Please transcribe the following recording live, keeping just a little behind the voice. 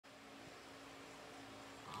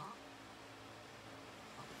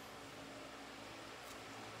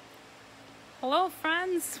Hello,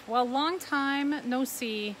 friends. Well, long time no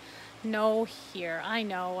see, no hear. I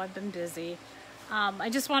know I've been busy.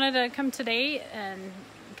 I just wanted to come today and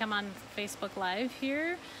come on Facebook Live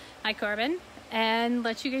here. Hi, Corbin. And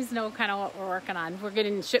let you guys know kind of what we're working on. We're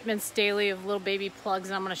getting shipments daily of little baby plugs,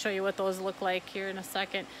 and I'm going to show you what those look like here in a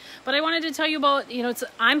second. But I wanted to tell you about,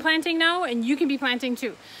 I'm planting now, and you can be planting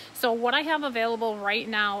too. So what I have available right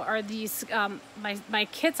now are these, my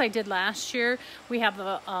kits I did last year. We have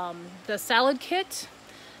the salad kit,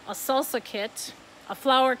 a salsa kit, a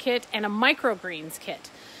flower kit, and a microgreens kit.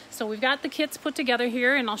 So we've got the kits put together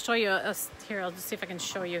here, and I'll show you, here, I'll just see if I can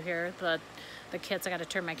show you here the kits. I got to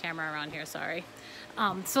turn my camera around here, sorry.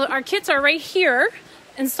 So our kits are right here.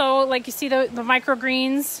 And so like you see the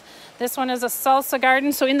microgreens, this one is a salsa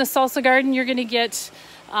garden. So in the salsa garden, you're going to get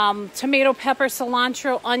tomato, pepper,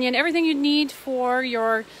 cilantro, onion, everything you need for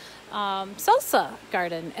your salsa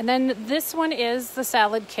garden. And then this one is the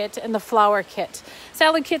salad kit and the flower kit.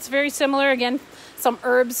 Salad kit's very similar. Again, some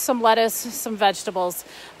herbs, some lettuce, some vegetables.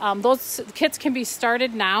 Those kits can be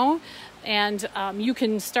started now. And you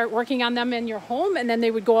can start working on them in your home, and then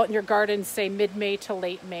they would go out in your garden, say mid-May to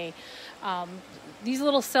late May. These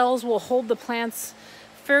little cells will hold the plants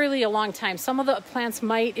fairly a long time. Some of the plants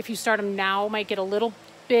might, if you start them now, might get a little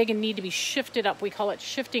big and need to be shifted up. We call it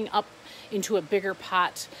shifting up into a bigger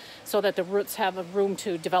pot so that the roots have a room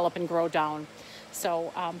to develop and grow down.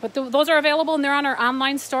 So, but those are available, and they're on our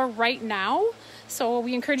online store right now. So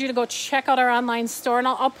we encourage you to go check out our online store, and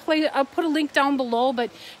I'll put a link down below,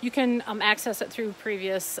 but you can access it through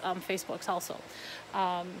previous Facebooks also.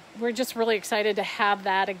 We're just really excited to have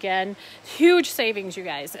that again. Huge savings, you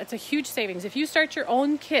guys. It's a huge savings. If you start your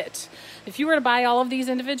own kit, if you were to buy all of these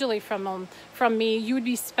individually from me, you would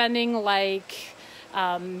be spending like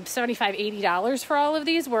 $75, $80 for all of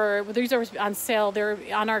these. These are on sale. They're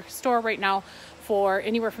on our store right now for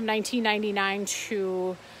anywhere from $19.99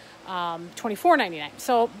 to $24.99.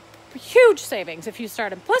 So huge savings if you start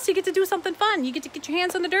them. Plus you get to do something fun. You get to get your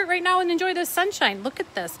hands on the dirt right now and enjoy the sunshine. Look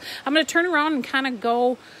at this. I'm going to turn around and kind of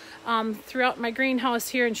go throughout my greenhouse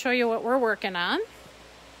here and show you what we're working on.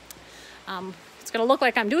 It's going to look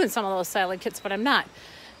like I'm doing some of those salad kits, but I'm not.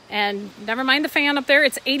 And never mind the fan up there.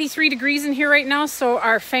 It's 83 degrees in here right now, so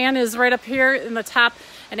our fan is right up here in the top,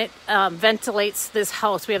 and it ventilates this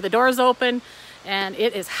house. We have the doors open, and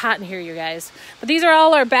it is hot in here, you guys. But these are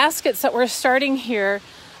all our baskets that we're starting here.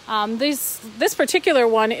 This particular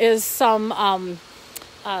one is some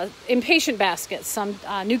impatient baskets, some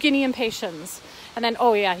New Guinea impatiens. And then,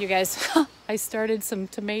 oh yeah, you guys, I started some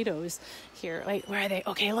tomatoes here. Wait, where are they?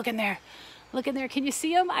 Okay, look in there. Look in there. Can you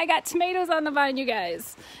see them? I got tomatoes on the vine, you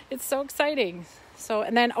guys. It's so exciting. So,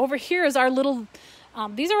 and then over here is our little,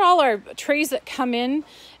 these are all our trays that come in.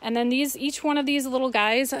 And then each one of these little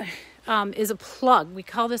guys is a plug. We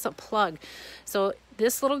call this a plug. So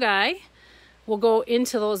this little guy will go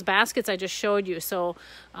into those baskets I just showed you. So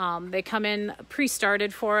they come in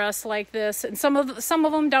pre-started for us like this, and some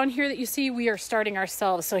of them down here that you see we are starting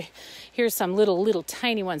ourselves. So here's some little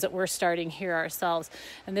tiny ones that we're starting here ourselves.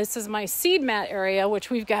 And this is my seed mat area,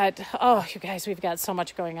 which we've got, oh you guys, we've got so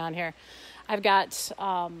much going on here. I've got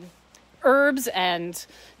herbs and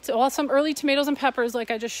some early tomatoes and peppers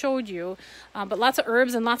like I just showed you, but lots of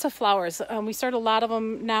herbs and lots of flowers. We start a lot of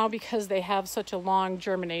them now because they have such a long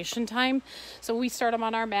germination time. So we start them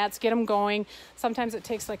on our mats, get them going. Sometimes it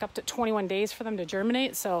takes like up to 21 days for them to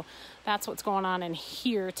germinate. So that's what's going on in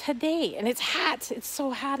here today. And it's hot. It's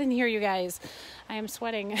so hot in here, you guys. I am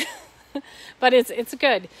sweating. But it's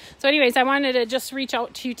good. So anyways, I wanted to just reach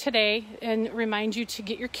out to you today and remind you to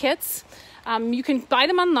get your kits. You can buy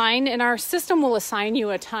them online, and our system will assign you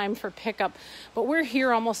a time for pickup. But we're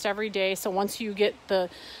here almost every day, so once you get the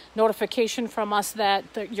notification from us that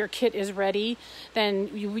your kit is ready, then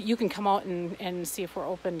you can come out and see if we're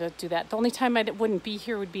open to do that. The only time I wouldn't be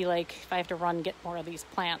here would be like if I have to run and get more of these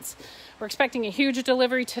plants. We're expecting a huge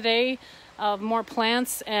delivery today of more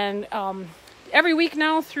plants, and every week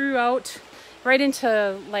now throughout, right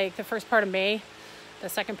into like the first part of May, the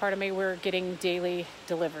second part of May, we're getting daily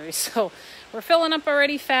deliveries. So we're filling up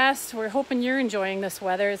already fast. We're hoping you're enjoying this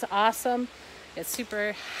weather. It's awesome. It's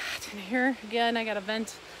super hot in here. Again, I got a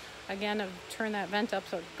vent. Again, I've turned that vent up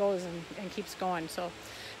so it goes and keeps going. So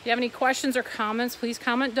if you have any questions or comments, please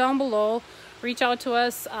comment down below. Reach out to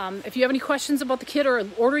us. If you have any questions about the kit or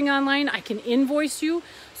ordering online, I can invoice you.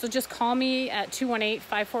 So just call me at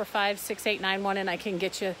 218-545-6891 and I can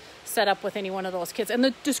get you set up with any one of those kits. And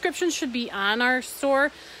the description should be on our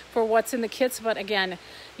store for what's in the kits. But again,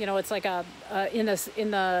 it's like in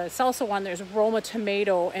the salsa one, there's Roma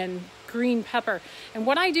tomato and green pepper. And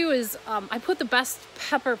what I do is I put the best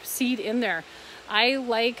pepper seed in there. I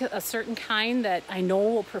like a certain kind that I know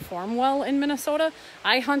will perform well in Minnesota.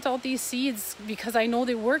 I hunt out these seeds because I know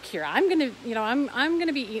they work here. I'm gonna, I'm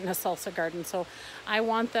gonna be eating a salsa garden, so I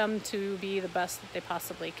want them to be the best that they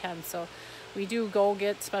possibly can. So we do go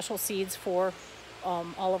get special seeds for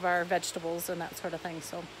all of our vegetables and that sort of thing.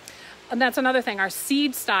 So, and that's another thing. Our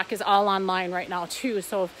seed stock is all online right now too.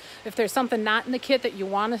 So if there's something not in the kit that you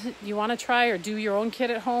want to try or do your own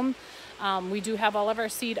kit at home, we do have all of our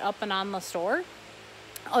seed up and on the store.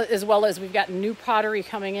 As well as we've got new pottery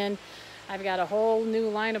coming in. I've got a whole new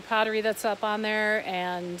line of pottery that's up on there,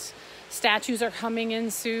 and statues are coming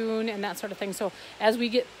in soon and that sort of thing. So as we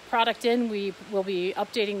get product in, we will be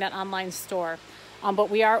updating that online store. But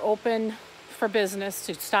we are open for business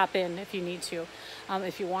to stop in if you need to.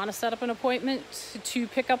 If you want to set up an appointment to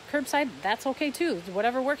pick up curbside, that's okay too.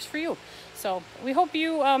 Whatever works for you. So we hope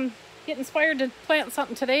you get inspired to plant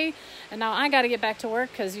something today. And now I got to get back to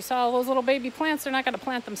work because you saw all those little baby plants. They're not going to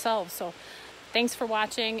plant themselves. So thanks for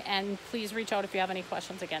watching, and please reach out if you have any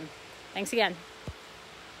questions again. Thanks again.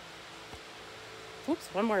 Oops,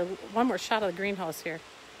 one more shot of the greenhouse here.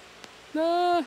 No.